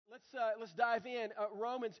let's dive in.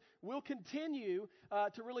 Romans, we'll continue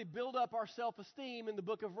to really build up our self-esteem in the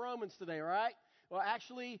book of Romans today, right? Well,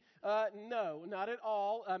 actually, no, not at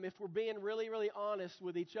all. If we're being really, really honest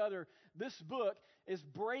with each other, this book is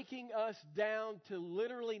breaking us down to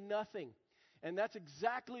literally nothing. And that's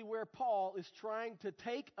exactly where Paul is trying to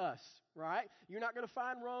take us, right? You're not going to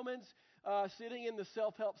find Romans sitting in the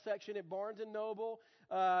self-help section at Barnes & Noble.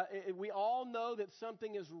 We all know that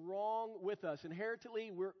something is wrong with us.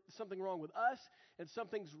 Inherently, something wrong with us, and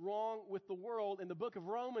something's wrong with the world. And the book of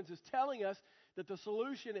Romans is telling us that the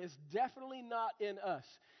solution is definitely not in us.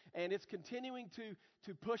 And it's continuing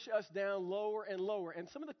to push us down lower and lower. And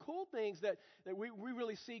some of the cool things that we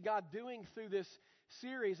really see God doing through this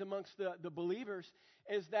series amongst the believers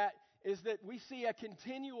is that we see a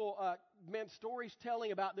continual stories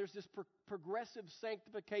telling about there's this progressive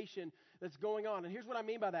sanctification that's going on. And here's what I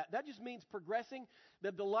mean by that. That just means progressing,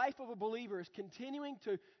 that the life of a believer is continuing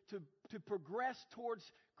to progress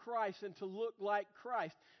towards Christ and to look like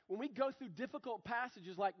Christ. When we go through difficult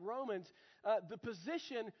passages like Romans, the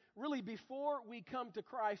position really before we come to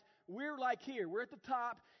Christ, we're like here. We're at the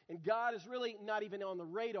top, and God is really not even on the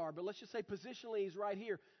radar, but let's just say positionally He's right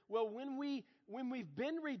here. Well, when we've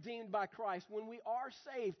been redeemed by Christ, when we are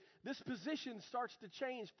saved, this position starts to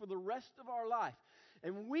change for the rest of our life.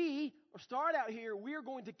 And we start out here, we are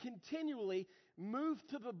going to continually move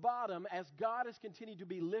to the bottom as God has continued to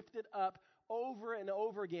be lifted up over and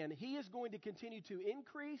over again. He is going to continue to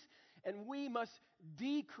increase, and we must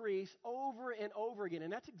decrease over and over again.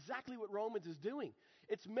 And that's exactly what Romans is doing.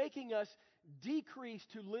 It's making us decrease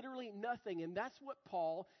to literally nothing, and that's what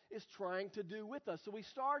Paul is trying to do with us. So we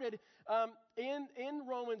started in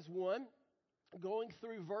Romans 1, going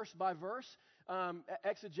through verse by verse,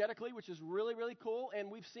 exegetically, which is really, really cool.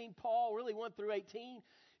 And we've seen Paul, really 1 through 18,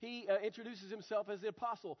 he introduces himself as the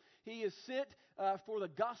apostle. He is sent for the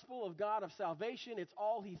gospel of God of salvation. It's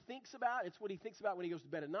all he thinks about. It's what he thinks about when he goes to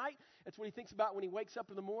bed at night. It's what he thinks about when he wakes up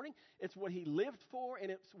in the morning. It's what he lived for, and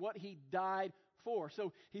it's what he died for.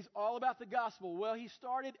 So he's all about the gospel. Well, he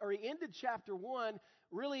ended chapter 1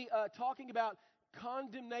 really talking about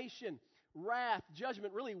condemnation, wrath,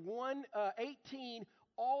 judgment, really 1:18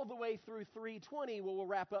 all the way through 3:20, where we'll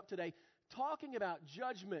wrap up today, talking about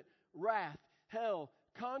judgment, wrath, hell,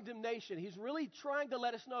 condemnation. He's really trying to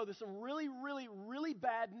let us know there's some really, really, really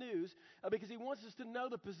bad news because he wants us to know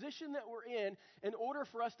the position that we're in order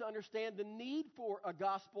for us to understand the need for a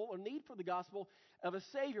gospel or need for the gospel of a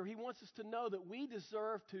Savior. He wants us to know that we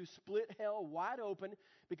deserve to split hell wide open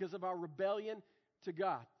because of our rebellion to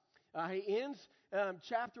God. He ends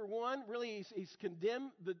chapter 1, really he's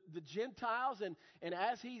condemned the Gentiles, and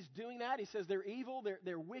as he's doing that, he says they're evil,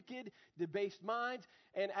 they're wicked, debased minds,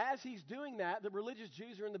 and as he's doing that, the religious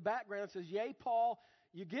Jews are in the background and says, yea, Paul,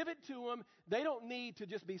 you give it to them, they don't need to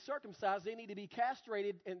just be circumcised, they need to be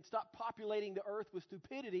castrated and stop populating the earth with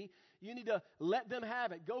stupidity. You need to let them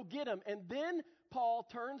have it, go get them. And then Paul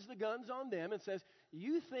turns the guns on them and says,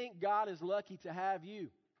 you think God is lucky to have you?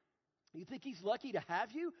 You think He's lucky to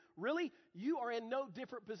have you? Really? You are in no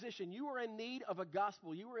different position. You are in need of a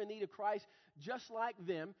gospel. You are in need of Christ just like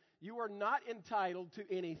them. You are not entitled to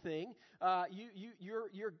anything. You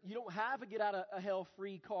don't have a get out of hell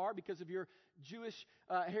free car because of your Jewish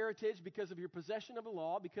heritage, because of your possession of the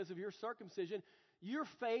law, because of your circumcision. Your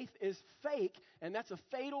faith is fake, and that's a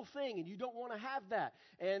fatal thing, and you don't want to have that.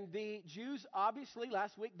 And the Jews, obviously,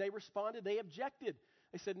 last week, they responded, they objected.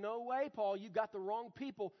 They said, no way, Paul, you got the wrong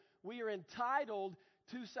people. We are entitled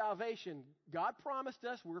to salvation. God promised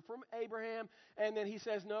us, we're from Abraham, and then He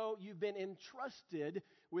says, no, you've been entrusted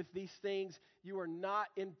with these things. You are not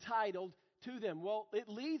entitled to them. Well, it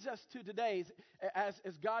leads us to today, as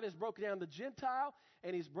God has broken down the Gentile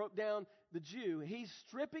and He's broke down the Jew. He's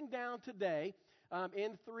stripping down today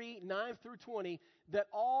in 3:9 through 20 that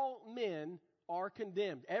all men are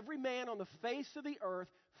condemned. Every man on the face of the earth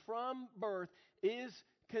from birth is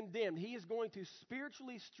condemned. He is going to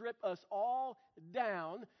spiritually strip us all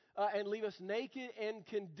down and leave us naked and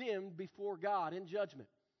condemned before God in judgment.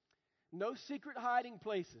 No secret hiding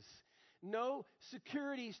places. No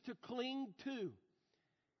securities to cling to.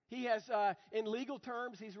 He has, in legal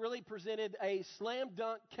terms, he's really presented a slam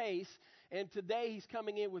dunk case, and today he's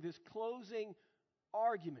coming in with his closing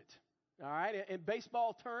argument. All right? In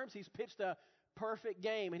baseball terms, he's pitched a perfect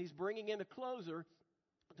game, and he's bringing in the closer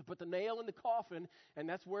to put the nail in the coffin, and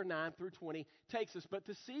that's where 9 through 20 takes us. But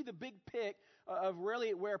to see the big pic of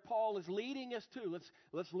really where Paul is leading us to,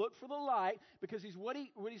 let's look for the light, because what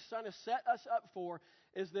he's trying to set us up for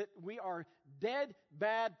is that we are dead,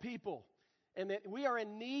 bad people, and that we are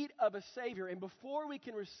in need of a Savior. And before we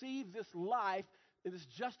can receive this life in this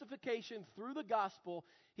justification through the gospel,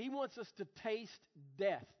 he wants us to taste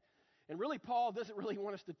death. And really, Paul doesn't really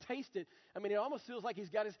want us to taste it. I mean, it almost feels like he's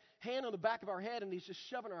got his hand on the back of our head and he's just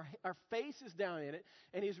shoving our faces down in it.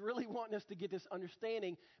 And he's really wanting us to get this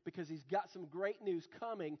understanding because he's got some great news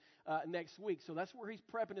coming next week. So that's where he's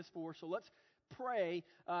prepping us for. So let's pray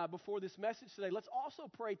before this message today. Let's also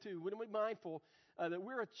pray, too, when we're mindful that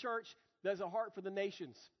we're a church that has a heart for the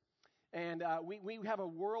nations. And we have a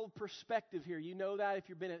world perspective here. You know that if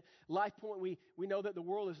you've been at Life Point, we know that the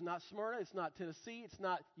world is not Smyrna, it's not Tennessee, it's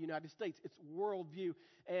not the United States. It's worldview.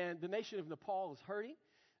 And the nation of Nepal is hurting.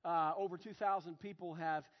 Over 2,000 people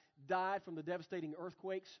have died from the devastating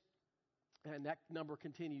earthquakes, and that number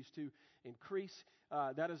continues to increase.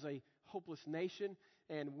 That is a hopeless nation,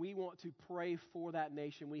 and we want to pray for that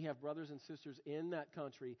nation. We have brothers and sisters in that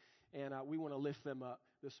country, and we want to lift them up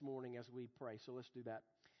this morning as we pray. So let's do that.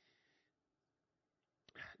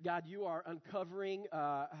 God, you are uncovering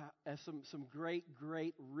some great,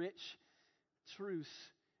 rich truths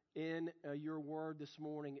in your word this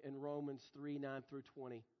morning in Romans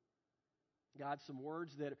 3:9-20. God, some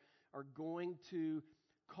words that are going to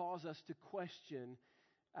cause us to question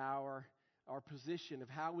our position of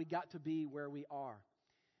how we got to be where we are.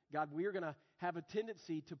 God, we're going to have a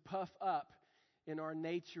tendency to puff up in our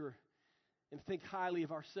nature and think highly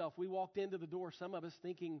of ourselves. We walked into the door, some of us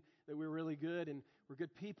thinking that we're really good and we're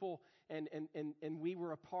good people, and we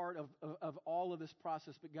were a part of all of this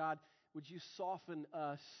process. But God, would you soften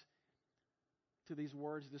us to these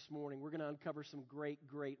words this morning? We're going to uncover some great,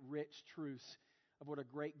 rich truths of what a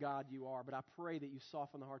great God you are. But I pray that you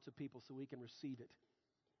soften the hearts of people so we can receive it.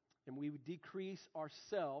 And we would decrease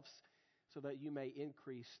ourselves so that you may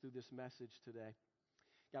increase through this message today.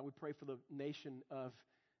 God, we pray for the nation of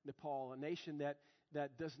Nepal, a nation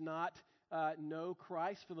that does not know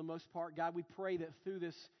Christ for the most part. God, we pray that through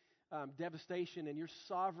this devastation and your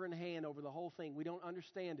sovereign hand over the whole thing, we don't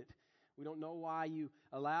understand it. We don't know why you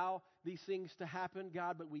allow these things to happen,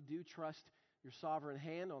 God, but we do trust your sovereign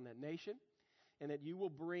hand on that nation, and that you will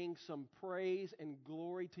bring some praise and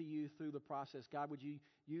glory to you through the process. God, would you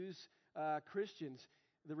use Christians,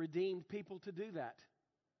 the redeemed people, to do that?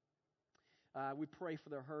 We pray for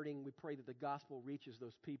the hurting. We pray that the gospel reaches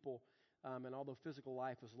those people. And although physical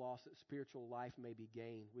life is lost, that spiritual life may be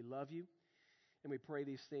gained. We love you, and we pray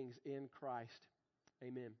these things in Christ.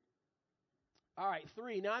 Amen. All right,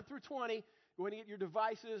 3:9-20. Go ahead and get your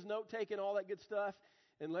devices, note-taking, all that good stuff,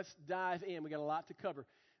 and let's dive in. We got a lot to cover.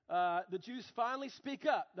 The Jews finally speak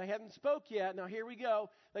up. They haven't spoke yet. Now here we go.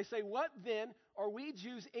 They say, "What then? Are we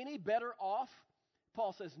Jews any better off?"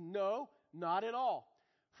 Paul says, "No, not at all.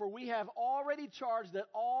 For we have already charged that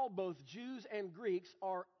all, both Jews and Greeks,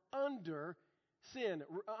 are under sin."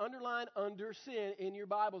 Underline "under sin" in your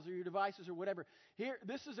Bibles or your devices or whatever. Here,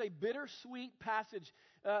 this is a bittersweet passage.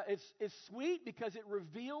 It's sweet because it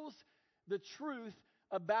reveals the truth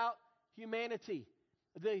about humanity,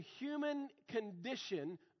 the human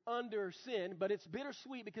condition under sin. But it's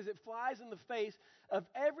bittersweet because it flies in the face of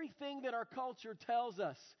everything that our culture tells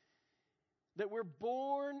us, that we're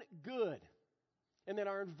born good, and that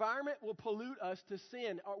our environment will pollute us to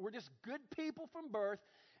sin. We're just good people from birth.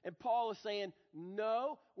 And Paul is saying,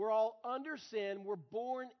 no, we're all under sin. We're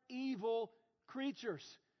born evil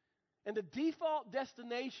creatures. And the default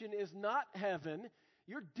destination is not heaven.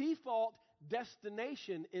 Your default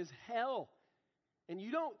destination is hell. And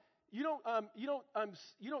you're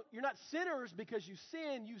not sinners because you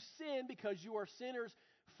sin. You sin because you are sinners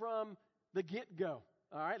from the get-go.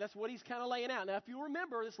 All right, that's what he's kind of laying out. Now, if you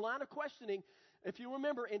remember this line of questioning, if you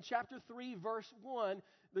remember in chapter 3, verse 1,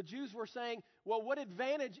 the Jews were saying, well, what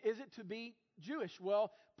advantage is it to be Jewish?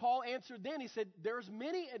 Well, Paul answered then, he said, there's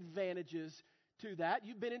many advantages to that.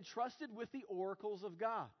 You've been entrusted with the oracles of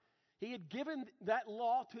God. He had given that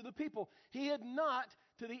law to the people. He had not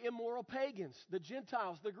to the immoral pagans, the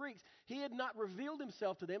Gentiles, the Greeks. He had not revealed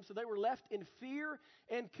himself to them, so they were left in fear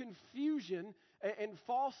and confusion and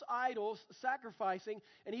false idols sacrificing,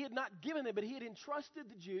 and he had not given them, but he had entrusted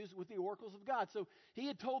the Jews with the oracles of God. So he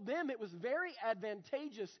had told them it was very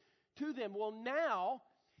advantageous to them. Well, now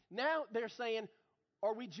they're saying,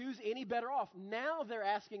 are we Jews any better off? Now they're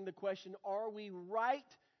asking the question, are we right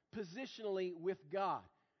positionally with God?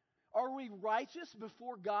 Are we righteous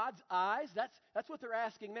before God's eyes? That's what they're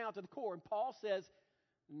asking now to the core. And Paul says,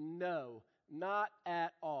 no, not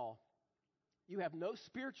at all. You have no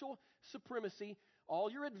spiritual supremacy. All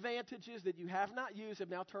your advantages that you have not used have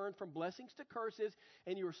now turned from blessings to curses,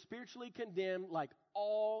 and you are spiritually condemned like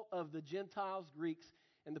all of the Gentiles, Greeks,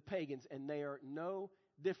 and the pagans, and they are no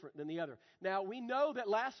different than the other. Now, we know that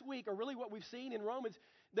last week, or really what we've seen in Romans,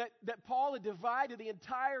 that Paul had divided the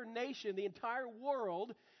entire nation, the entire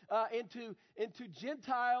world, into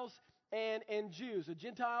Gentiles and Jews. So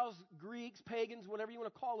Gentiles, Greeks, pagans, whatever you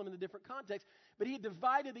want to call them in the different contexts. But he had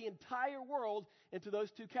divided the entire world into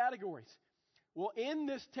those two categories. Well, in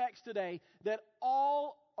this text today, that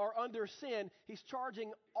all are under sin, he's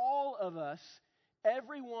charging all of us,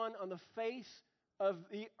 everyone on the face of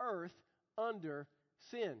the earth, under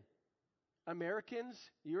sin. Americans,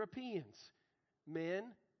 Europeans, men,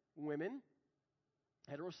 women,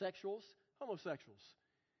 heterosexuals, homosexuals,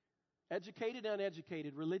 educated,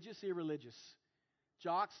 uneducated, religious, irreligious,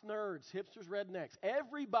 jocks, nerds, hipsters, rednecks.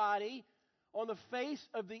 Everybody on the face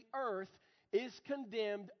of the earth is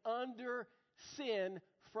condemned under sin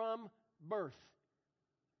from birth.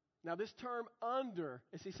 Now, this term under,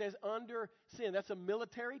 as he says, under sin, that's a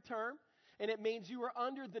military term, and it means you are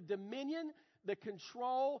under the dominion, the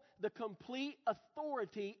control, the complete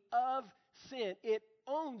authority of sin. It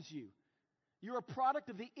owns you. You're a product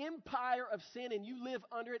of the empire of sin, and you live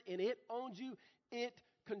under it, and it owns you. It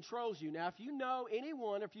controls you. Now, if you know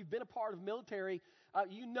anyone, or if you've been a part of military,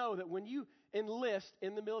 you know that when you enlist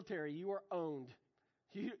in the military, you are owned.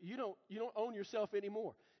 You don't own yourself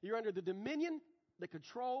anymore. You're under the dominion, the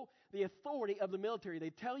control, the authority of the military.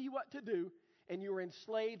 They tell you what to do, and you're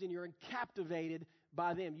enslaved and you're captivated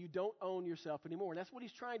by them. You don't own yourself anymore. And that's what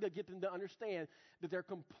he's trying to get them to understand, that they're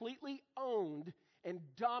completely owned and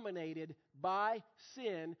dominated by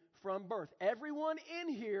sin from birth. Everyone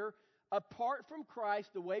in here, apart from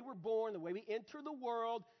Christ, the way we're born, the way we enter the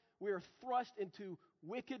world, we are thrust into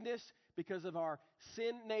wickedness because of our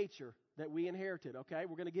sin nature that we inherited. Okay,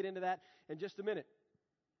 we're going to get into that in just a minute.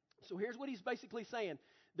 So here's what he's basically saying.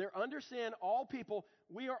 They're under sin, all people.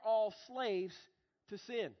 We are all slaves to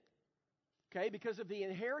sin. Okay, because of the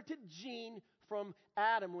inherited gene from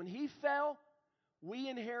Adam. When he fell, we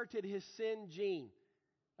inherited his sin gene.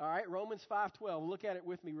 All right, Romans 5:12. Look at it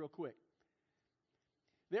with me real quick.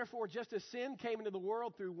 Therefore, just as sin came into the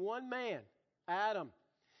world through one man, Adam,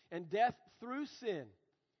 and death through sin,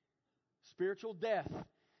 spiritual death.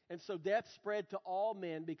 And so death spread to all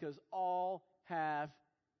men because all have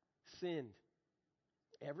sinned.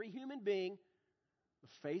 Every human being,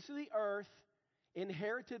 the face of the earth,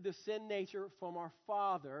 inherited the sin nature from our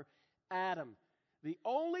father, Adam. The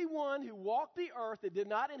only one who walked the earth that did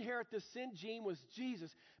not inherit the sin gene was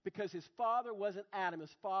Jesus, because his father wasn't Adam.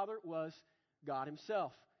 His father was God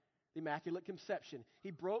himself, the Immaculate Conception.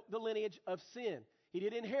 He broke the lineage of sin. He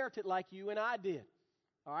didn't inherit it like you and I did.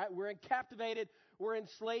 All right, we're captivated, we're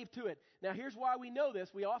enslaved to it. Now, here's why we know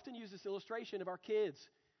this. We often use this illustration of our kids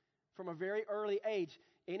from a very early age.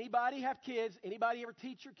 Anybody have kids? Anybody ever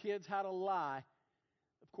teach your kids how to lie?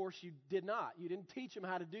 Of course, you did not. You didn't teach them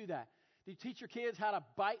how to do that. Did you teach your kids how to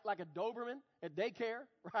bite like a Doberman at daycare,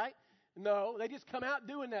 right? No, they just come out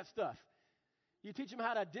doing that stuff. You teach them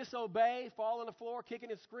how to disobey, fall on the floor,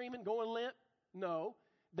 kicking and screaming, going limp? No,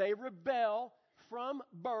 they rebel from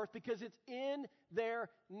birth because it's in their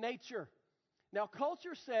nature. Now,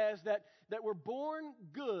 culture says that we're born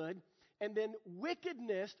good, and then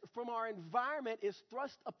wickedness from our environment is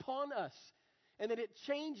thrust upon us. And then it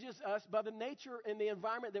changes us by the nature and the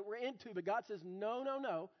environment that we're into. But God says, no, no,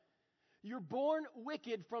 no. You're born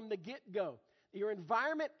wicked from the get-go. Your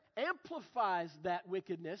environment amplifies that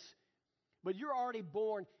wickedness, but you're already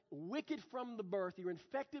born wicked from the birth. You're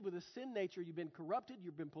infected with a sin nature. You've been corrupted.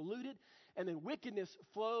 You've been polluted. And then wickedness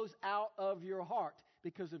flows out of your heart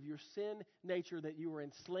because of your sin nature, that you are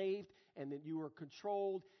enslaved and that you are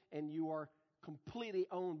controlled and you are completely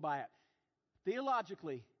owned by it.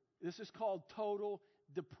 Theologically, this is called total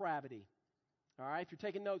depravity. All right, if you're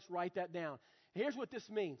taking notes, write that down. Here's what this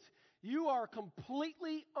means. You are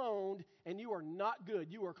completely owned and you are not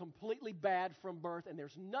good. You are completely bad from birth, and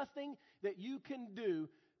there's nothing that you can do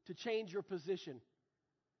to change your position.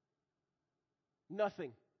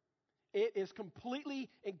 Nothing. It is completely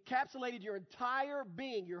encapsulated your entire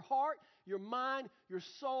being, your heart, your mind, your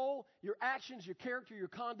soul, your actions, your character, your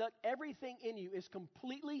conduct. Everything in you is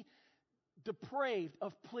completely depraved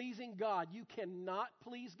of pleasing God. You cannot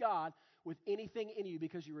please God with anything in you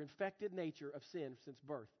because your infected nature of sin since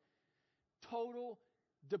birth. Total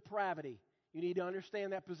depravity. You need to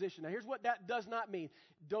understand that position. Now, here's what that does not mean.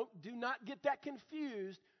 Do not get that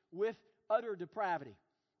confused with utter depravity.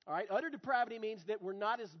 All right, utter depravity means that we're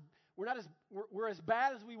as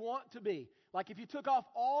bad as we want to be. Like if you took off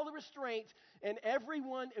all the restraints and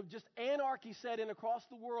everyone, just anarchy set in across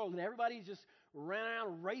the world, and everybody just ran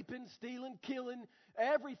around raping, stealing, killing,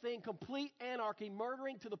 everything, complete anarchy,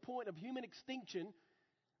 murdering to the point of human extinction,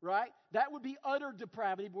 right? That would be utter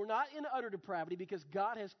depravity. But we're not in utter depravity because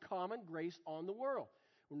God has common grace on the world.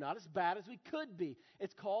 We're not as bad as we could be.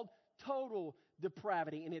 It's called total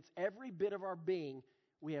depravity, and it's every bit of our being.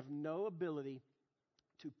 We have no ability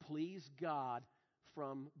to please God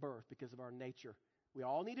from birth because of our nature. We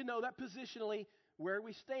all need to know that positionally where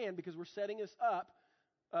we stand because we're setting us up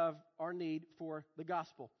of our need for the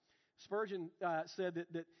gospel. Spurgeon said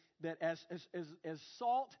that as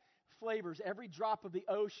salt flavors every drop of the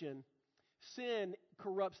ocean, sin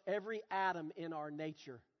corrupts every atom in our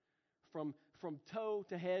nature. From toe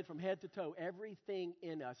to head, from head to toe, everything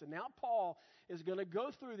in us. And now Paul is going to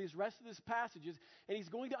go through these rest of these passages, and he's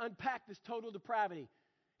going to unpack this total depravity.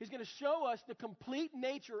 He's going to show us the complete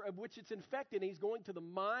nature of which it's infected. And he's going to the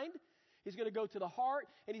mind, he's going to go to the heart,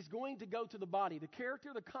 and he's going to go to the body. The character,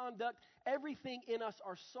 the conduct, everything in us,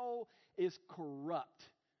 our soul is corrupt.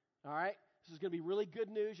 All right? This is going to be really good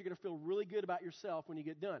news. You're going to feel really good about yourself when you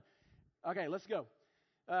get done. Okay, let's go.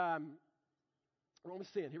 Romans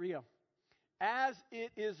 10, here we go. As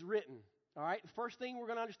it is written. All right, the first thing we're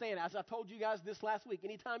going to understand, as I told you guys this last week,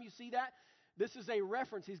 anytime you see that, this is a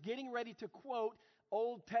reference. He's getting ready to quote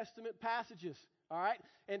Old Testament passages. All right,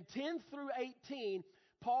 and 10 through 18,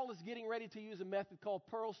 Paul is getting ready to use a method called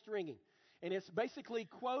pearl stringing. And it's basically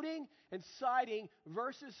quoting and citing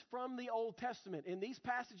verses from the Old Testament. In these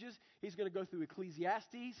passages, he's going to go through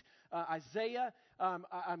Ecclesiastes, Isaiah.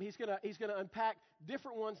 He's going to unpack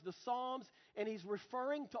different ones, the Psalms, and he's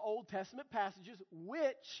referring to Old Testament passages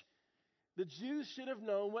which the Jews should have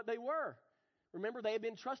known what they were. Remember, they had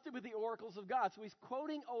been trusted with the oracles of God. So he's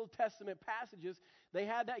quoting Old Testament passages. They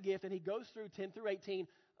had that gift, and he goes through 10 through 18,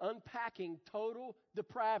 unpacking total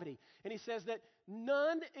depravity. And he says that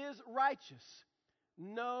none is righteous.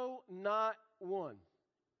 No, not one.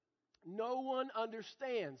 No one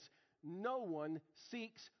understands. No one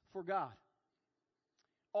seeks for God.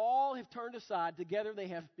 All have turned aside. Together they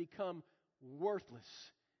have become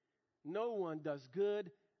worthless. No one does good,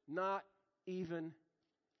 not even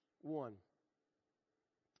one.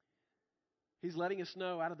 He's letting us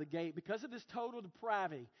know out of the gate, because of this total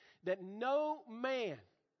depravity, that no man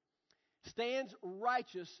stands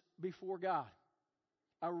righteous before God.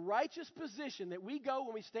 A righteous position that we go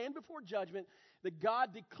when we stand before judgment, that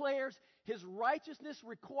God declares His righteousness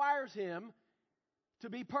requires Him to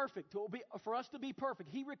be perfect, for us to be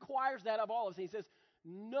perfect. He requires that of all of us. He says,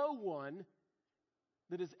 no one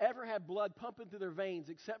that has ever had blood pumping through their veins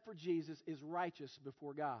except for Jesus is righteous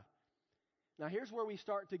before God. Now here's where we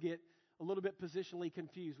start to get a little bit positionally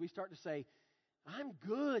confused. We start to say, I'm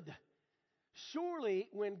good. Surely,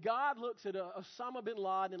 when God looks at Osama bin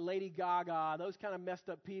Laden and Lady Gaga, those kind of messed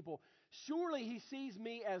up people, surely He sees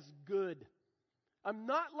me as good. I'm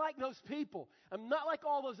not like those people. I'm not like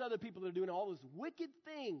all those other people that are doing all those wicked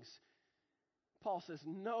things. Paul says,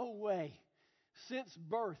 no way. Since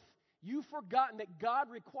birth, you've forgotten that God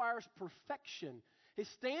requires perfection. His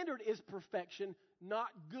standard is perfection, not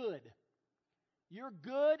good. Your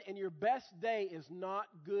good and your best day is not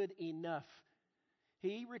good enough.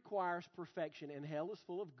 He requires perfection, and hell is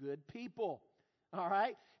full of good people. All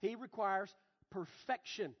right? He requires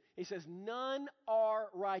perfection. He says, none are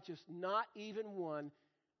righteous, not even one,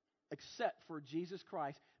 except for Jesus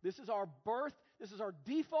Christ. This is our birth. This is our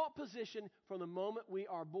default position from the moment we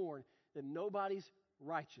are born, that nobody's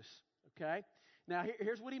righteous. Okay? Now,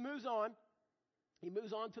 here's what he moves on. He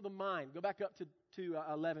moves on to the mind. Go back up to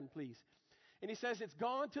 11, please. And he says it's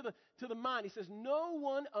gone to the mind. He says no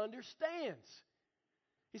one understands.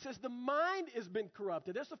 He says the mind has been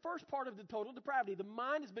corrupted. That's the first part of the total depravity. The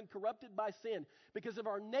mind has been corrupted by sin. Because of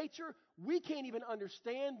our nature, we can't even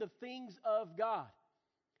understand the things of God.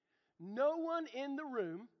 No one in the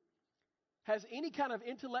room has any kind of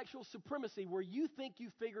intellectual supremacy where you think you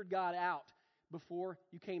figured God out before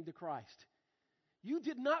you came to Christ. You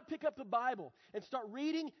did not pick up the Bible and start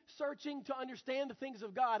reading, searching to understand the things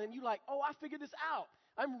of God, and you're like, oh, I figured this out.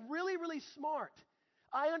 I'm really, really smart.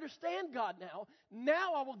 I understand God now.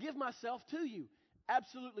 Now I will give myself to you.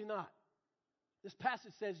 Absolutely not. This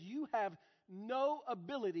passage says you have no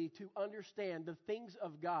ability to understand the things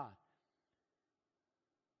of God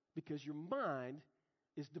because your mind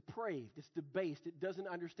is depraved. It's debased. It doesn't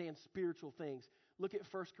understand spiritual things. Look at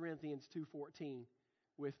 1 Corinthians 2:14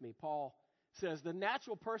 with me. Paul says the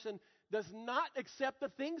natural person does not accept the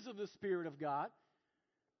things of the Spirit of God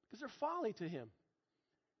because they're folly to him.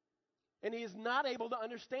 And he is not able to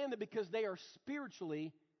understand them because they are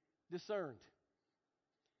spiritually discerned.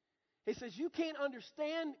 He says you can't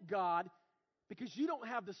understand God because you don't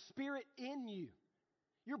have the Spirit in you.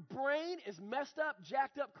 Your brain is messed up,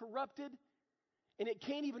 jacked up, corrupted. And it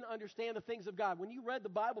can't even understand the things of God. When you read the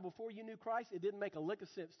Bible before you knew Christ, it didn't make a lick of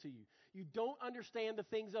sense to you. You don't understand the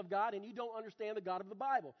things of God, and you don't understand the God of the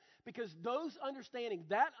Bible. Because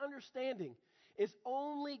that understanding is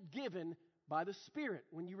only given by the Spirit.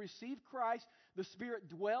 When you receive Christ, the Spirit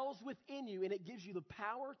dwells within you, and it gives you the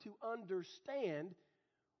power to understand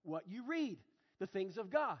what you read, the things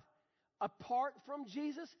of God. Apart from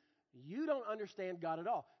Jesus, you don't understand God at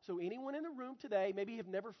all. So anyone in the room today, maybe have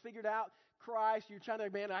never figured out Christ, you're trying to,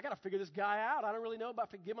 man, I got to figure this guy out. I don't really know about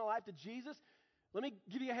to give my life to Jesus. Let me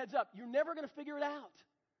give you a heads up. You're never going to figure it out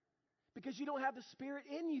because you don't have the Spirit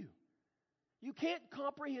in you. You can't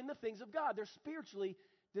comprehend the things of God. They're spiritually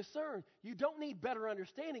discerned. You don't need better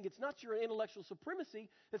understanding. It's not your intellectual supremacy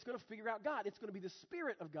that's going to figure out God. It's going to be the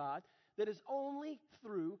Spirit of God that is only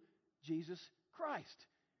through Jesus Christ.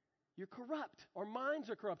 You're corrupt. Our minds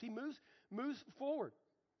are corrupt. He moves forward.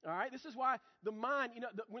 All right? This is why the mind,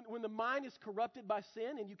 when the mind is corrupted by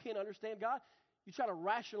sin and you can't understand God, you try to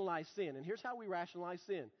rationalize sin. And here's how we rationalize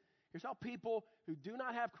sin. Here's how people who do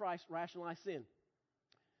not have Christ rationalize sin.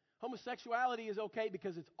 Homosexuality is okay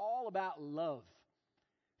because it's all about love.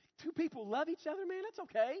 Two people love each other, man, that's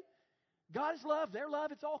okay. God is love, their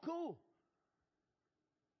love, it's all cool.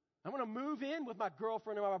 I'm going to move in with my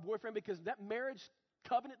girlfriend or my boyfriend because that marriage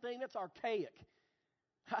covenant thing, that's archaic.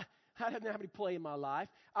 I didn't have any play in my life.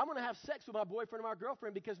 I'm going to have sex with my boyfriend or my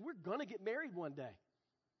girlfriend because we're going to get married one day.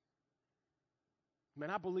 Man,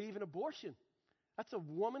 I believe in abortion. That's a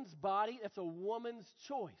woman's body. That's a woman's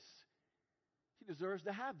choice. She deserves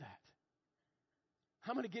to have that.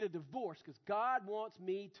 I'm going to get a divorce because God wants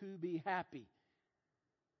me to be happy.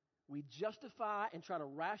 We justify and try to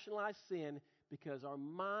rationalize sin because our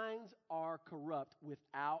minds are corrupt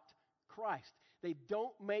without Christ. They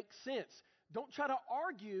don't make sense. Don't try to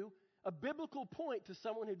argue a biblical point to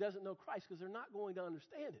someone who doesn't know Christ because they're not going to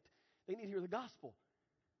understand it. They need to hear the gospel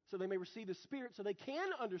so they may receive the Spirit so they can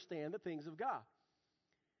understand the things of God.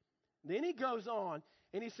 Then he goes on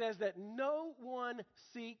and he says that no one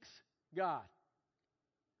seeks God.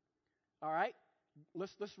 All right?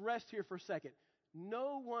 Let's rest here for a second.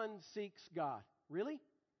 No one seeks God. Really?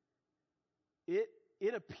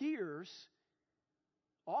 It appears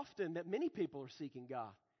often that many people are seeking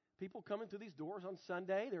God. People coming through these doors on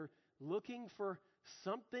Sunday, they're looking for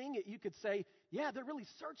something. You could say, yeah, they're really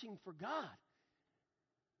searching for God.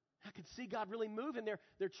 I could see God really moving.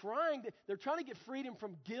 They're trying to get freedom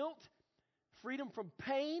from guilt, freedom from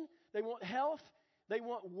pain. They want health. They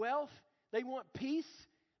want wealth. They want peace.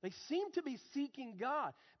 They seem to be seeking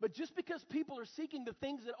God. But just because people are seeking the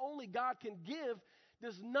things that only God can give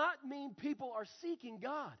does not mean people are seeking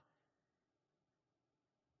God.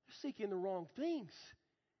 They're seeking the wrong things.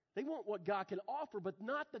 They want what God can offer, but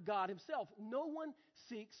not the God himself. No one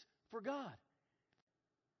seeks for God.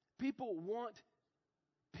 People want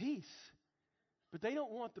peace, but they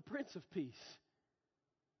don't want the Prince of Peace.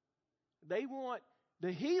 They want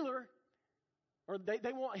the healer, or they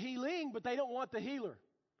want healing, but they don't want the healer.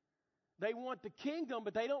 They want the kingdom,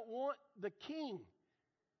 but they don't want the king.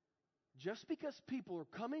 Just because people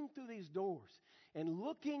are coming through these doors and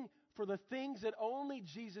looking for the things that only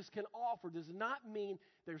Jesus can offer does not mean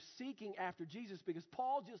they're seeking after Jesus, because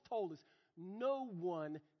Paul just told us no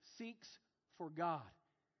one seeks for God.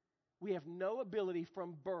 We have no ability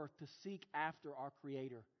from birth to seek after our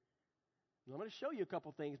Creator. And I'm going to show you a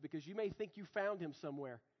couple things because you may think you found him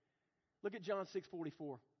somewhere. Look at John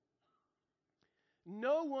 6:44.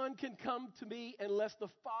 No one can come to me unless the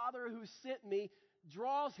Father who sent me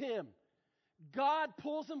draws him. God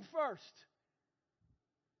pulls him first,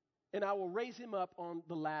 and I will raise him up on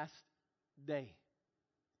the last day.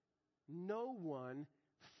 No one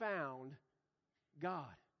found God.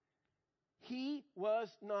 He was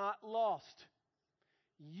not lost.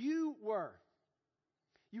 You were.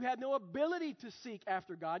 You had no ability to seek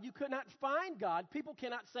after God. You could not find God. People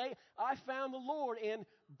cannot say, I found the Lord in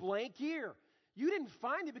blank year. You didn't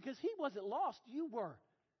find him because he wasn't lost. You were.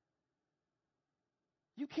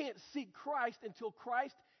 You can't seek Christ until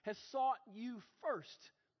Christ has sought you first.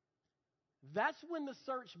 That's when the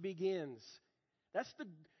search begins. That's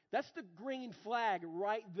the green flag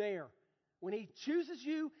right there. When he chooses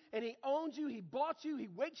you and he owns you, he bought you, he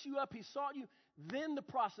wakes you up, he sought you, then the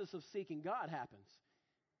process of seeking God happens.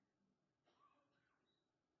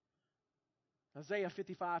 Isaiah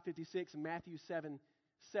 55:56 and Matthew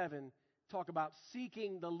 7:7 talk about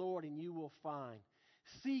seeking the Lord and you will find.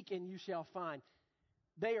 Seek and you shall find.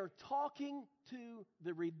 They are talking to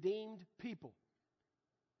the redeemed people.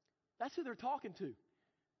 That's who they're talking to.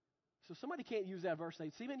 So somebody can't use that verse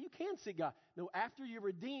and say, see, man, you can seek God. No, after you're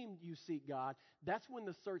redeemed, you seek God. That's when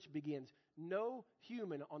the search begins. No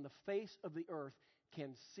human on the face of the earth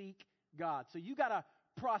can seek God. So you got to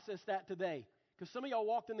process that today. Because some of y'all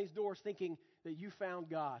walked in these doors thinking that you found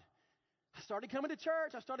God. I started coming to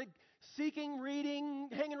church. I started seeking, reading,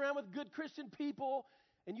 hanging around with good Christian people.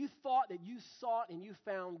 And you thought that you sought and you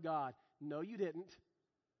found God. No, you didn't.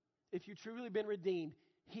 If you truly been redeemed,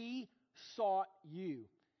 He sought you.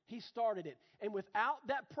 He started it. And without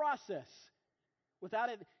that process, without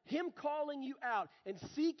it, Him calling you out and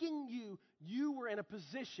seeking you, you were in a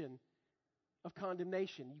position of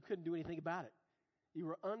condemnation. You couldn't do anything about it. You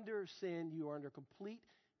were under sin. You were under complete,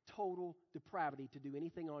 total depravity to do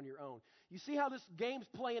anything on your own. You see how this game's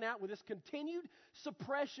playing out with this continued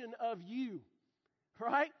suppression of you,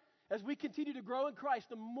 right? As we continue to grow in Christ,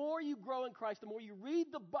 the more you grow in Christ, the more you read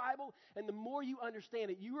the Bible, and the more you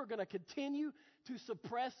understand it, you are going to continue to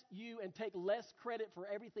suppress you and take less credit for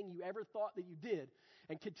everything you ever thought that you did,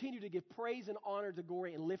 and continue to give praise and honor to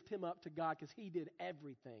glory and lift Him up to God because He did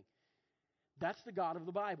everything. That's the God of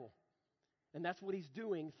the Bible. And that's what He's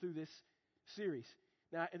doing through this series.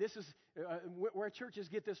 Now, this is where churches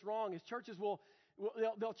get this wrong, is churches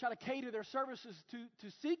they'll try to cater their services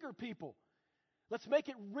to seeker people. Let's make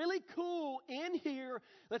it really cool in here.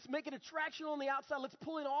 Let's make it attractional on the outside. Let's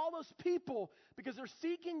pull in all those people because they're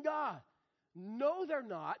seeking God. No, they're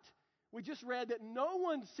not. We just read that no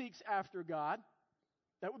one seeks after God.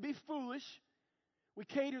 That would be foolish. We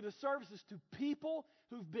cater the services to people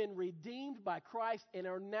who've been redeemed by Christ and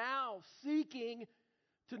are now seeking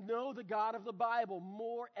to know the God of the Bible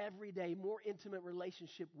more every day, more intimate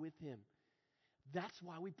relationship with Him. That's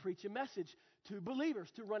why we preach a message to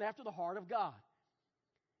believers to run after the heart of God.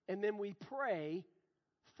 And then we pray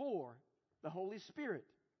for the Holy Spirit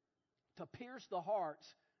to pierce the hearts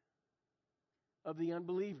of the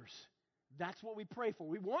unbelievers. That's what we pray for.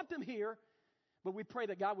 We want them here, but we pray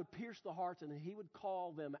that God would pierce the hearts and that He would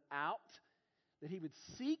call them out, that He would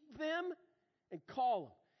seek them and call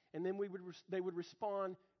them. And then they would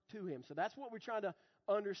respond to Him. So that's what we're trying to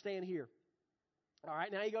understand here. All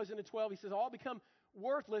right, now he goes into 12. He says, all become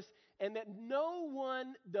worthless and that no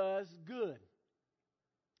one does good.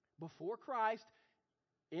 Before Christ,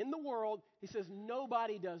 in the world, he says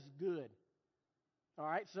nobody does good. All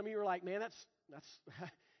right, some of you are like, man, that's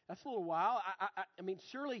a little wild. I mean,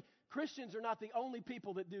 surely Christians are not the only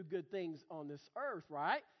people that do good things on this earth,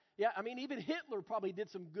 right? Yeah, I mean, even Hitler probably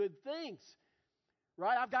did some good things,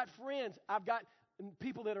 right? I've got friends. I've got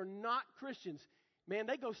people that are not Christians. Man,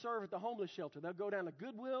 they go serve at the homeless shelter. They'll go down to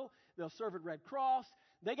Goodwill. They'll serve at Red Cross.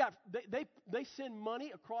 They send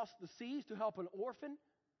money across the seas to help an orphan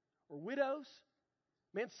or widows.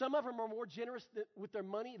 Man, some of them are more generous with their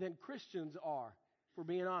money than Christians are, if we're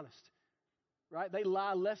being honest. Right? They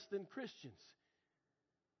lie less than Christians.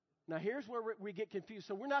 Now, here's where we get confused.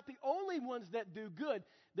 So we're not the only ones that do good.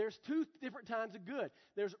 There's two different kinds of good.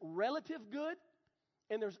 There's relative good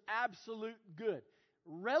and there's absolute good.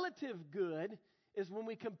 Relative good is when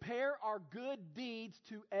we compare our good deeds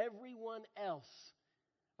to everyone else.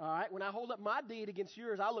 All right? When I hold up my deed against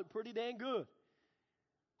yours, I look pretty dang good.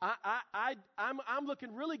 I'm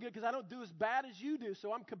looking really good because I don't do as bad as you do.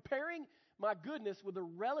 So I'm comparing my goodness with a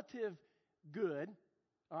relative good.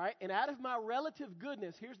 All right? And out of my relative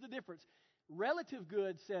goodness, here's the difference. Relative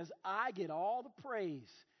good says I get all the praise.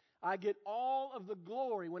 I get all of the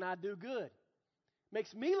glory when I do good.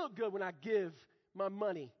 Makes me look good when I give my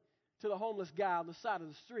money to the homeless guy on the side of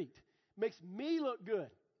the street. Makes me look good.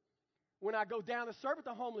 When I go down to serve at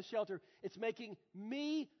the homeless shelter, it's making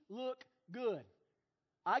me look good.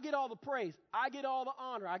 I get all the praise. I get all the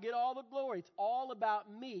honor. I get all the glory. It's all about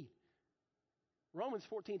me. Romans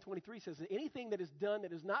 14:23 says that anything that is done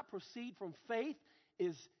that does not proceed from faith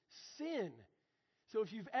is sin. So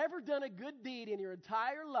if you've ever done a good deed in your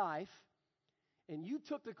entire life and you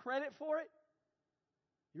took the credit for it,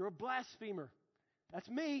 you're a blasphemer. That's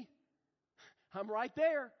me. I'm right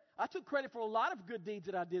there. I took credit for a lot of good deeds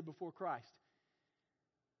that I did before Christ.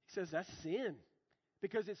 He says that's sin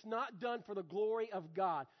because it's not done for the glory of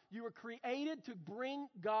God. You were created to bring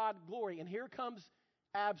God glory. And here comes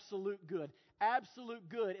absolute good. Absolute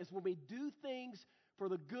good is when we do things for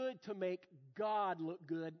the good to make God look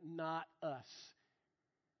good, not us.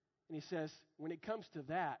 And he says, when it comes to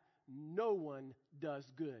that, no one does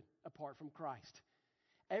good apart from Christ.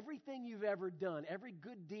 Everything you've ever done, every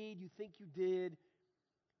good deed you think you did,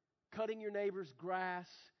 cutting your neighbor's grass,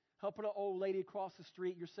 helping an old lady across the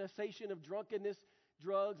street, your cessation of drunkenness,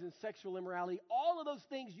 drugs, and sexual immorality, all of those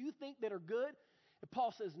things you think that are good, and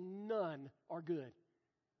Paul says none are good.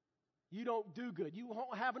 You don't do good. You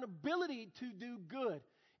won't have an ability to do good.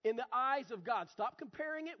 In the eyes of God. Stop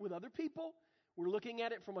comparing it with other people. We're looking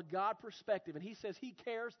at it from a God perspective. And he says he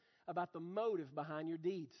cares about the motive behind your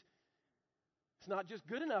deeds. It's not just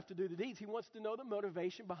good enough to do the deeds. He wants to know the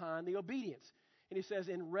motivation behind the obedience. And he says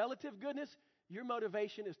in relative goodness, your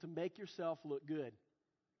motivation is to make yourself look good.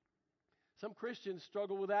 Some Christians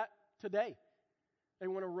struggle with that today. They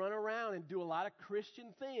want to run around and do a lot of Christian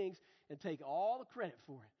things and take all the credit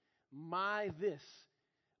for it. My this,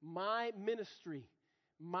 my ministry,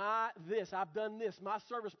 my this, I've done this, my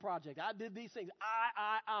service project, I did these things,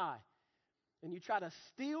 I. And you try to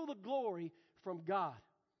steal the glory from God.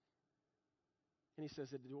 And he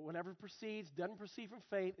says that whatever doesn't proceed from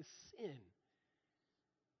faith is sin.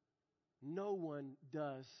 No one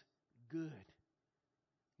does good.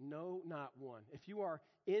 No, not one. If you are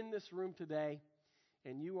in this room today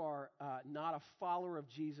and you are not a follower of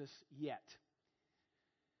Jesus yet,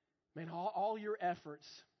 man, all your efforts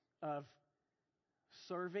of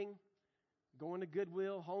serving, going to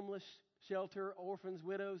Goodwill, homeless shelter, orphans,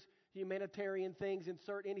 widows, humanitarian things,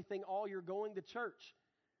 insert anything, all you're going to church.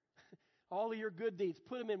 All of your good deeds,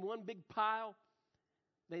 put them in one big pile,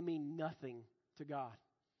 they mean nothing to God.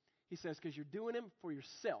 He says, because you're doing them for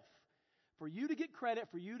yourself. For you to get credit,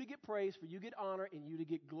 for you to get praise, for you to get honor, and you to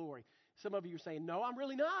get glory. Some of you are saying, no, I'm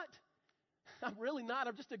really not. I'm really not.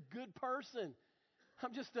 I'm just a good person.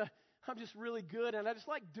 I'm just really good, and I just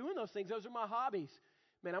like doing those things. Those are my hobbies.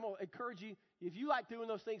 Man, I'm going to encourage you, if you like doing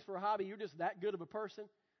those things for a hobby, you're just that good of a person.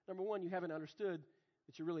 Number one, you haven't understood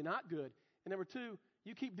that you're really not good. And number two,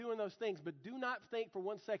 you keep doing those things, but do not think for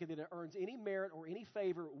 1 second that it earns any merit or any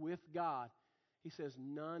favor with God. He says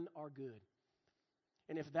none are good.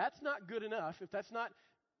 And if that's not good enough, if that's not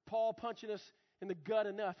Paul punching us in the gut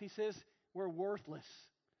enough, he says we're worthless.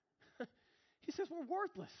 He says we're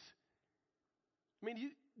worthless. I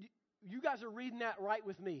mean, you guys are reading that right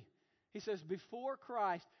with me. He says before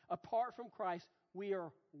Christ, apart from Christ, we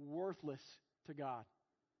are worthless to God.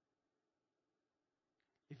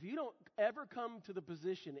 If you don't ever come to the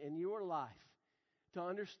position in your life to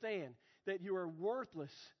understand that you are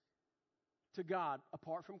worthless to God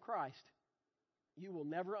apart from Christ, you will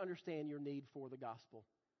never understand your need for the gospel.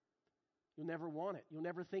 You'll never want it. You'll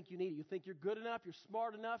never think you need it. You think you're good enough, you're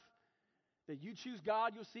smart enough, that you choose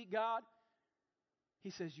God, you'll seek God.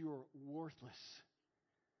 He says you are worthless.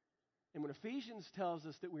 And when Ephesians tells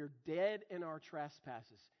us that we're dead in our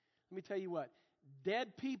trespasses, let me tell you what,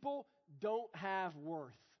 dead people don't have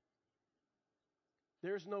worth.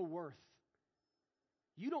 There's no worth.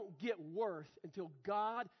 You don't get worth until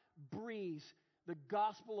God breathes the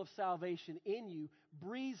gospel of salvation in you,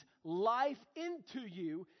 breathes life into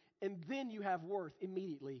you, and then you have worth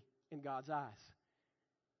immediately in God's eyes.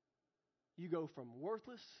 You go from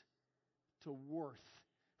worthless to worth,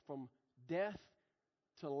 from death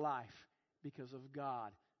to life because of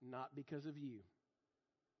God, not because of you.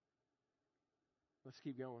 Let's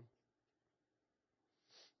keep going.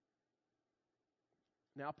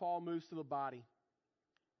 Now Paul moves to the body.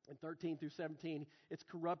 In 13 through 17, it's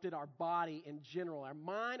corrupted our body in general, our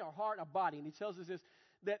mind, our heart, our body. And he tells us this,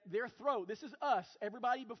 that their throat, this is us,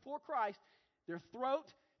 everybody before Christ, their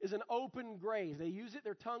throat is an open grave. They use it,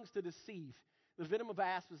 their tongues to deceive. The venom of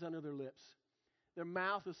asp is under their lips. Their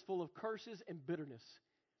mouth is full of curses and bitterness.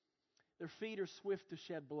 Their feet are swift to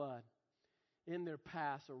shed blood. In their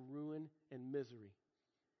paths are ruin and misery.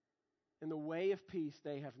 In the way of peace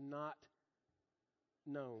they have not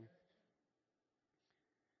known.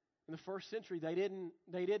 In the first century, they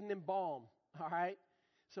didn't embalm, all right?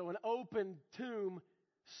 So an open tomb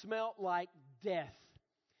smelt like death.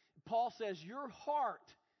 Paul says your heart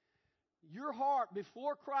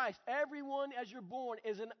before Christ, everyone as you're born,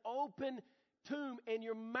 is an open tomb, and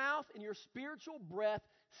your mouth and your spiritual breath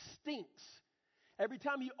stinks. Every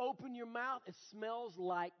time you open your mouth, it smells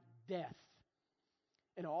like death.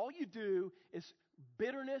 And all you do is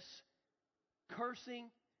bitterness, cursing.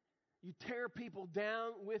 You tear people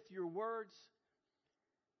down with your words.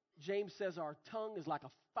 James says our tongue is like a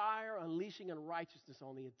fire unleashing unrighteousness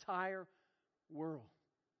on the entire world.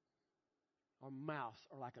 Our mouths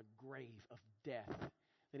are like a grave of death.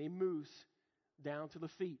 Then he moves down to the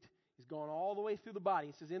feet. He's gone all the way through the body.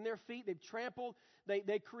 He says in their feet they've trampled,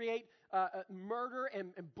 they create murder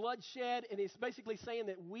and bloodshed. And it's basically saying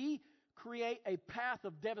that we create a path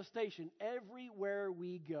of devastation everywhere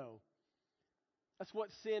we go. That's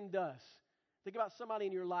what sin does. Think about somebody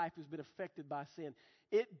in your life who's been affected by sin.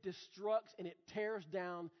 It destructs and it tears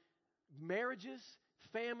down marriages,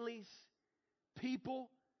 families,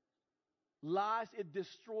 people, lives. It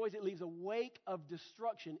destroys. It leaves a wake of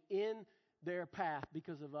destruction in their path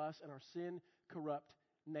because of us and our sin-corrupt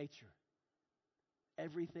nature.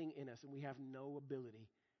 Everything in us, and we have no ability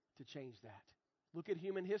to change that. Look at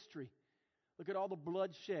human history. Look at all the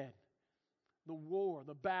bloodshed, the war,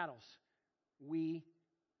 the battles. We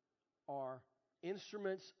are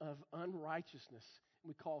instruments of unrighteousness.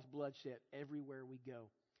 We cause bloodshed everywhere we go.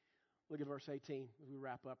 Look at verse 18 as we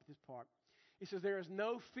wrap up this part. He says, there is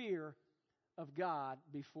no fear of God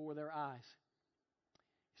before their eyes.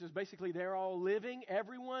 He says, basically, they're all living.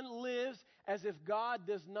 Everyone lives as if God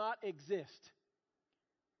does not exist.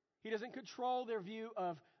 He doesn't control their view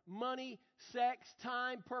of money, sex,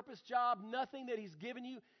 time, purpose, job, nothing that He's given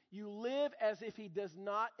you. You live as if He does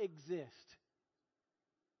not exist.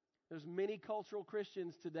 There's many cultural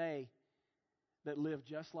Christians today that live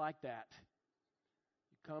just like that.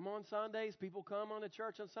 You come on Sundays, people come on to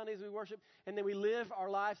church on Sundays, we worship, and then we live our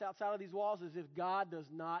lives outside of these walls as if God does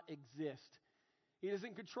not exist. He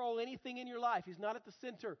doesn't control anything in your life. He's not at the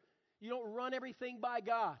center. You don't run everything by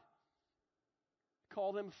God.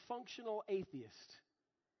 Call them functional atheists.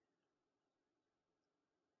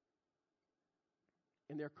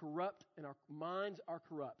 And they're corrupt, and our minds are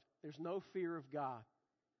corrupt. There's no fear of God.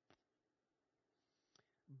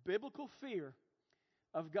 Biblical fear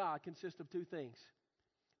of God consists of two things.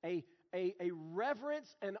 A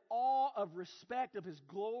reverence and awe of respect of His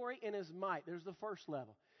glory and His might. There's the first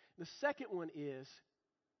level. The second one is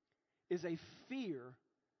a fear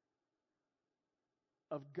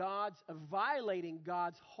of violating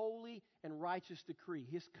God's holy and righteous decree,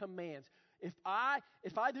 His commands. If I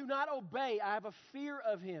do not obey, I have a fear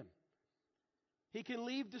of Him. He can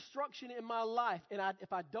leave destruction in my life. And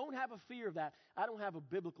if I don't have a fear of that, I don't have a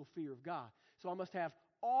biblical fear of God. So I must have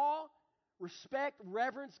awe, respect,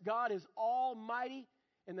 reverence. God is almighty.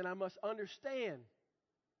 And then I must understand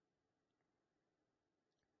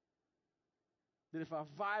that if I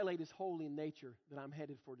violate His holy nature, that I'm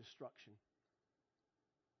headed for destruction.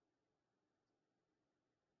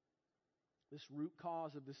 This root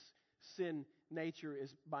cause of this sin nature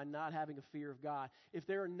is by not having a fear of God. If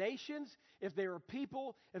there are nations, if there are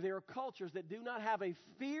people, if there are cultures that do not have a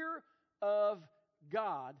fear of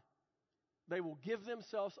God, they will give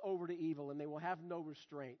themselves over to evil and they will have no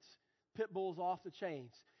restraints. Pit bulls off the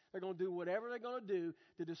chains. They're going to do whatever they're going to do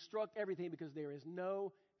to destruct everything because there is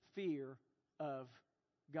no fear of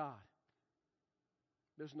God.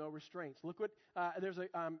 There's no restraints. Look what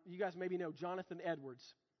you guys maybe know Jonathan Edwards.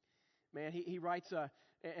 Man, he writes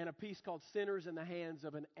in a piece called Sinners in the Hands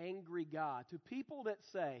of an Angry God to people that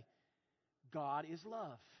say, God is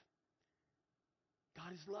love.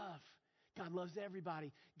 God is love. God loves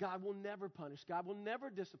everybody. God will never punish. God will never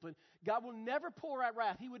discipline. God will never pour out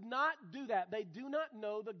wrath. He would not do that. They do not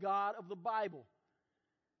know the God of the Bible.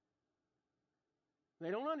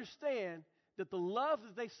 They don't understand that the love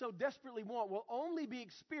that they so desperately want will only be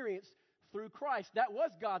experienced through Christ. That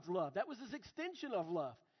was God's love. That was His extension of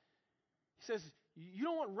love. He says, you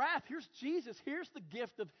don't want wrath. Here's Jesus. Here's the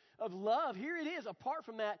gift of love. Here it is. Apart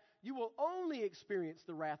from that, you will only experience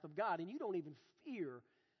the wrath of God, and you don't even fear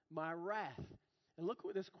my wrath. And look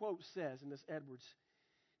what this quote says in this Edwards.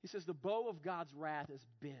 He says, the bow of God's wrath is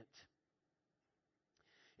bent,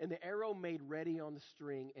 and the arrow made ready on the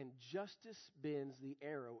string, and justice bends the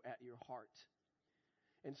arrow at your heart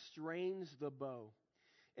and strains the bow.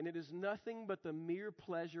 And it is nothing but the mere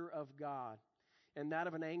pleasure of God, and that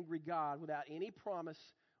of an angry God without any promise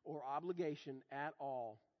or obligation at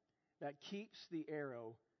all, that keeps the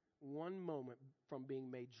arrow one moment from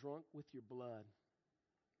being made drunk with your blood.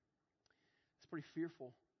 It's pretty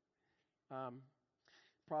fearful.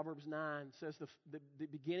 Proverbs 9 says the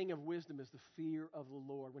beginning of wisdom is the fear of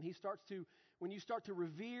the Lord. When you start to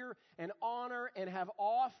revere and honor and have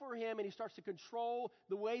awe for Him, and He starts to control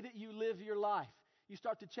the way that you live your life, you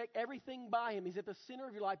start to check everything by Him. He's at the center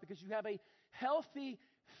of your life because you have a healthy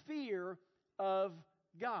fear of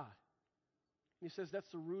God. And he says that's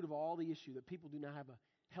the root of all the issue, that people do not have a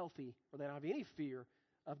healthy, or they don't have any fear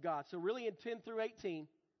of God. So really in 10 through 18,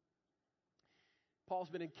 Paul's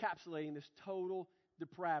been encapsulating this total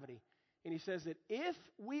depravity. And he says that if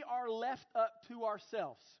we are left up to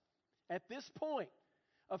ourselves at this point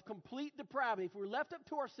of complete depravity, if we're left up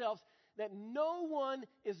to ourselves, that no one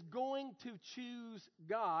is going to choose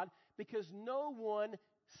God because no one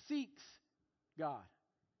seeks God.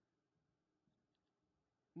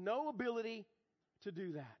 No ability to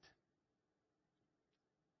do that.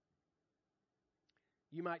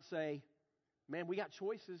 You might say, man, we got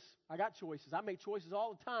choices. I got choices. I make choices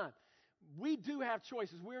all the time. We do have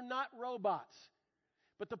choices. We're not robots.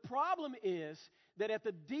 But the problem is that at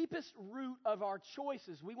the deepest root of our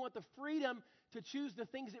choices, we want the freedom to choose the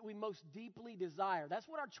things that we most deeply desire. That's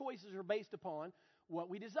what our choices are based upon, what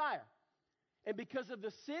we desire. And because of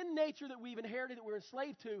the sin nature that we've inherited, that we're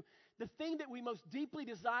enslaved to, the thing that we most deeply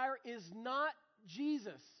desire is not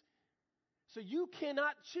Jesus. So you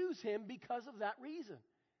cannot choose him because of that reason.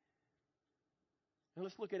 And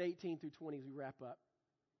let's look at 18 through 20 as we wrap up.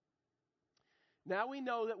 Now we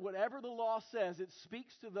know that whatever the law says, it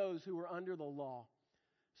speaks to those who are under the law,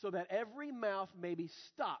 so that every mouth may be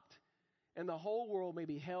stopped and the whole world may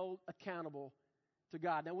be held accountable to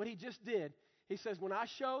God. Now what he just did, he says, when I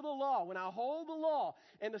show the law, when I hold the law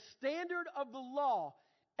and the standard of the law,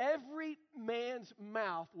 every man's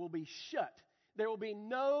mouth will be shut. There will be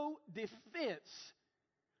no defense.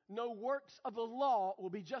 No works of the law will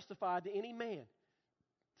be justified to any man.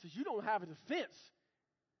 He says, you don't have a defense.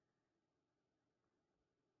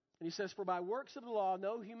 And he says, for by works of the law,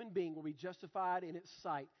 no human being will be justified in its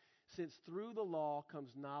sight, since through the law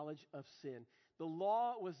comes knowledge of sin. The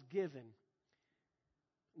law was given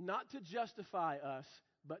not to justify us,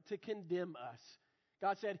 but to condemn us.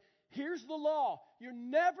 God said, here's the law. You're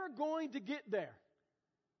never going to get there.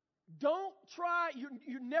 Don't try.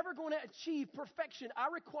 You're never going to achieve perfection. I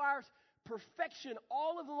require perfection,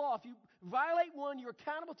 all of the law. If you violate one, you're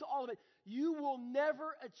accountable to all of it. You will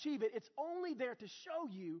never achieve it. It's only there to show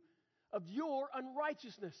you of your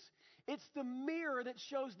unrighteousness. It's the mirror that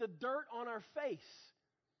shows the dirt on our face.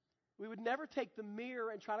 We would never take the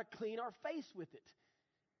mirror and try to clean our face with it.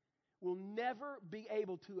 We'll never be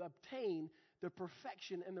able to obtain the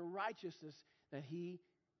perfection and the righteousness that he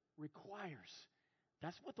requires.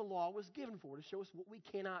 That's what the law was given for, to show us what we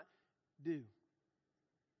cannot do.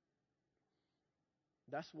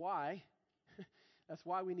 That's why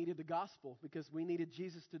we needed the gospel, because we needed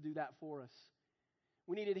Jesus to do that for us.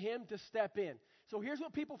 We needed him to step in. So here's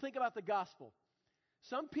what people think about the gospel.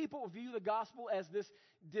 Some people view the gospel as this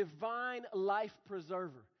divine life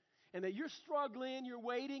preserver. And that you're struggling, you're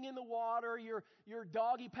wading in the water, you're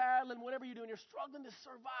doggy paddling, whatever you're doing, you're struggling to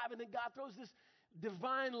survive, and then God throws this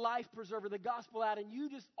divine life preserver, the gospel out, and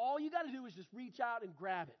all you got to do is just reach out and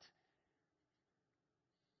grab it.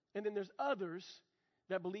 And then there's others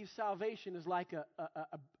that believe salvation is like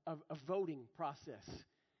a voting process.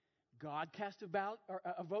 God cast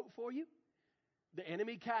a vote for you, the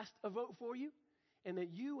enemy cast a vote for you, and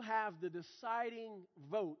that you have the deciding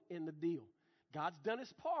vote in the deal. God's done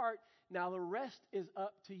his part. Now the rest is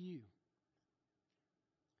up to you.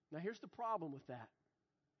 Now here's the problem with that.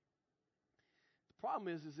 The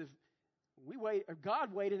problem is if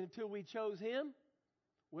God waited until we chose him,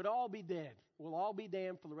 we'd all be dead. We'll all be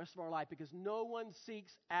damned for the rest of our life, because no one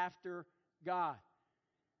seeks after God.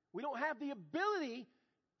 We don't have the ability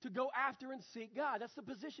to go after and seek God. That's the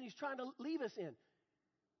position he's trying to leave us in.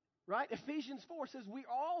 Right? Ephesians 4 says we're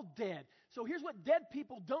all dead. So here's what dead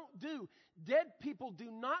people don't do. Dead people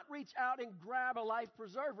do not reach out and grab a life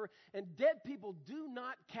preserver, and dead people do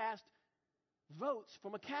not cast votes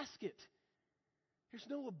from a casket. There's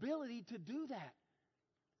no ability to do that.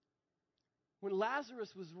 When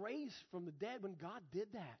Lazarus was raised from the dead, when God did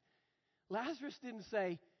that, Lazarus didn't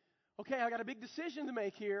say, okay, I got a big decision to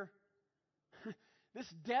make here. This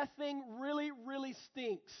death thing really, really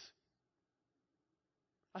stinks.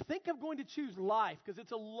 I think I'm going to choose life because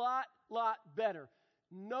it's a lot better.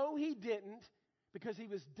 No, he didn't, because he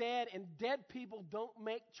was dead, and dead people don't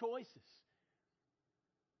make choices.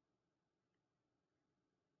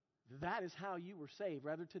 That is how you were saved.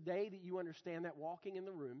 Rather today that you understand that walking in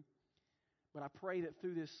the room, but I pray that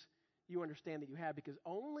through this you understand that you have, because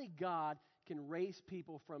only God can raise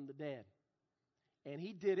people from the dead. And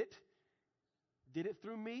he did it. Did it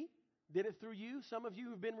through me. Did it through you. Some of you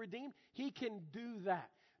who've been redeemed. He can do that.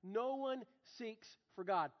 No one seeks for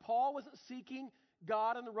God. Paul wasn't seeking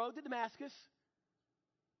God on the road to Damascus.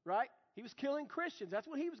 Right? He was killing Christians. That's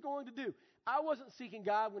what he was going to do. I wasn't seeking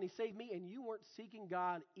God when he saved me, and you weren't seeking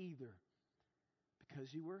God either,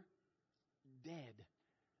 because you were dead,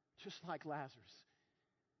 just like Lazarus.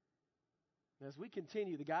 And as we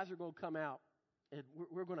continue, the guys are going to come out, and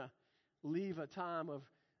we're going to leave a time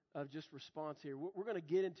of just response here. We're going to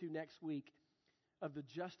get into next week of the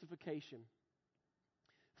justification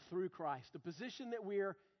through Christ. The position that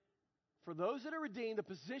for those that are redeemed, the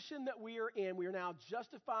position that we are in, we are now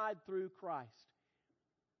justified through Christ.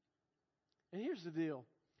 And here's the deal.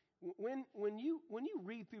 When you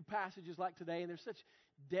read through passages like today, and there's such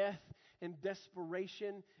death and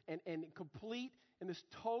desperation and complete and this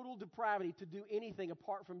total depravity to do anything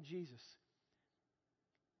apart from Jesus,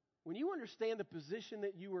 when you understand the position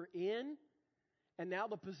that you were in, and now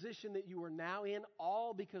the position that you are now in,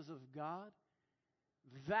 all because of God,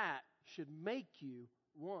 that should make you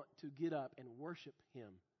want to get up and worship him.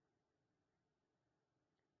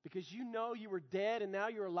 Because you know you were dead and now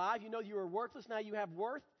you're alive. You know you were worthless, now you have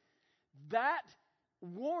worth. That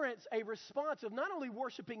warrants a response of not only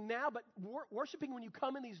worshiping now, but worshiping when you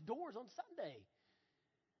come in these doors on Sunday.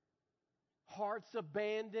 Hearts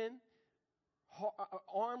abandoned,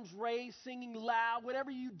 arms raised, singing loud,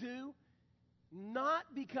 whatever you do. Not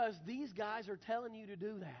because these guys are telling you to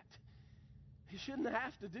do that. You shouldn't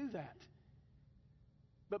have to do that.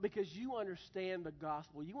 But because you understand the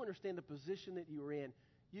gospel, you understand the position that you're in,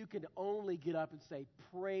 you can only get up and say,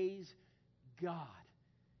 praise God.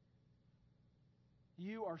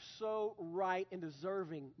 You are so right and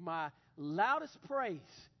deserving my loudest praise,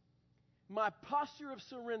 my posture of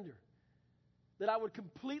surrender, that I would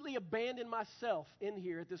completely abandon myself in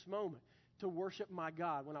here at this moment to worship my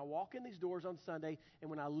God when I walk in these doors on Sunday and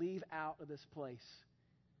when I leave out of this place.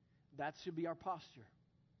 That should be our posture.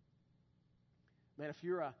 Man, if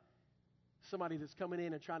you're somebody that's coming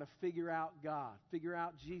in and trying to figure out God, figure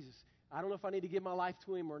out Jesus, I don't know if I need to give my life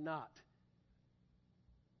to Him or not.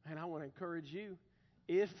 And I want to encourage you,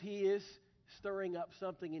 if He is stirring up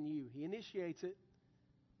something in you, He initiates it,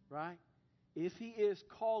 right? If He is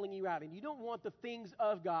calling you out, and you don't want the things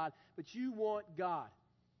of God, but you want God,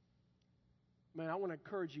 man, I want to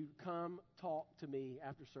encourage you, come talk to me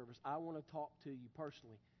after service. I want to talk to you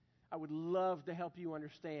personally. I would love to help you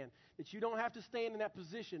understand that you don't have to stand in that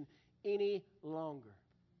position any longer.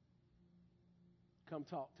 Come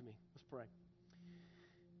talk to me. Let's pray.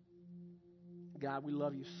 God, we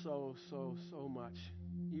love you so, so, so much.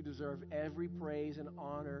 You deserve every praise and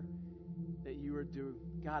honor that you are due.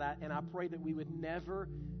 God, I pray that we would never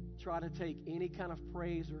try to take any kind of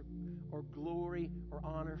praise or glory or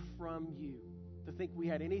honor from you, to think we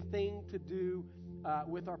had anything to do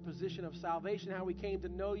with our position of salvation, how we came to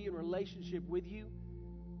know you in relationship with you.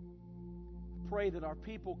 Pray that our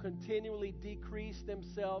people continually decrease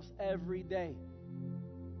themselves every day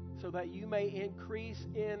so that you may increase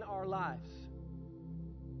in our lives.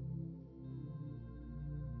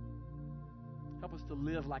 Help us to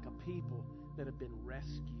live like a people that have been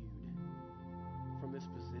rescued from this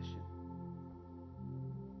position.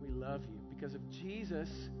 We love you. Because of Jesus,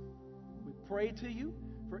 we pray to you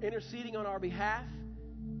for interceding on our behalf.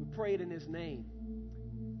 We pray it in His name.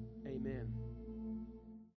 Amen.